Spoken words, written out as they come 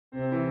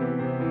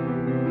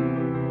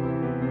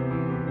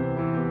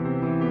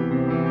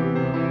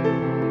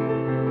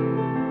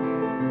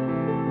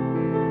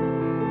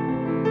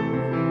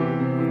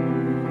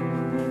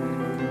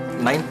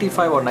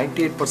.95 or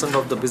 98%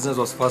 of the business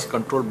was first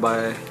controlled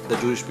by the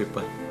Jewish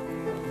people.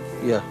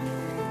 Yeah.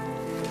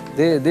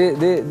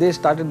 They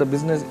started the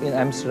business in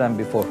Amsterdam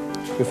before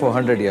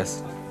 100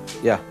 years.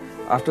 Yeah.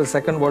 After the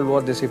Second World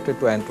War, they shifted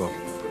to Antwerp.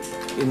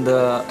 In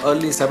the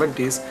early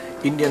 70s,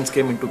 Indians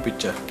came into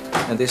picture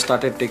and they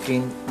started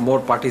taking more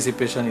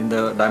participation in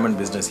the diamond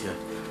business here.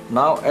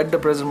 Now, at the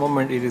present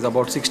moment, it is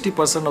about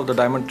 60% of the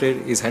diamond trade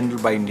is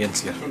handled by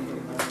Indians here.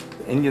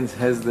 Indians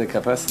has the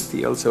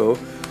capacity also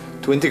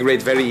to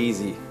integrate very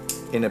easy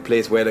in a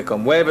place where they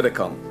come, wherever they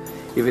come.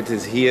 If it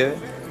is here,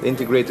 they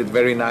integrate it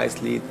very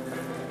nicely.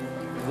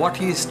 What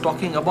he is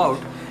talking about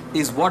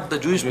is what the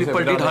Jewish people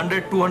did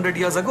 100, 200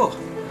 years ago.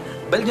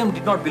 Belgium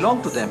did not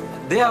belong to them.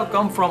 They have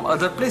come from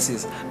other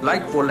places,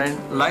 like Poland,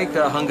 like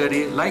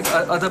Hungary, like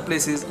other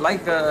places,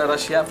 like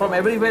Russia. From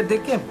everywhere they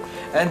came.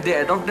 And they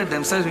adopted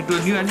themselves into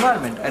a new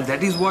environment. And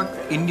that is what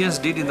Indians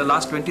did in the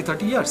last 20,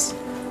 30 years.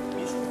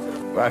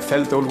 I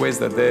felt always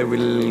that they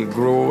will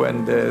grow,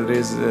 and there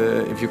is,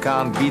 if you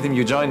can't beat them,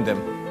 you join them.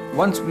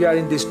 Once we are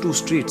in these two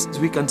streets,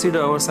 we consider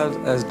ourselves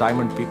as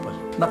diamond people,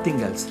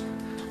 nothing else.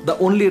 The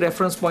only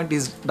reference point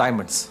is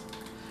diamonds.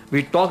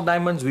 We talk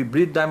diamonds, we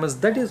breathe diamonds,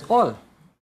 that is all.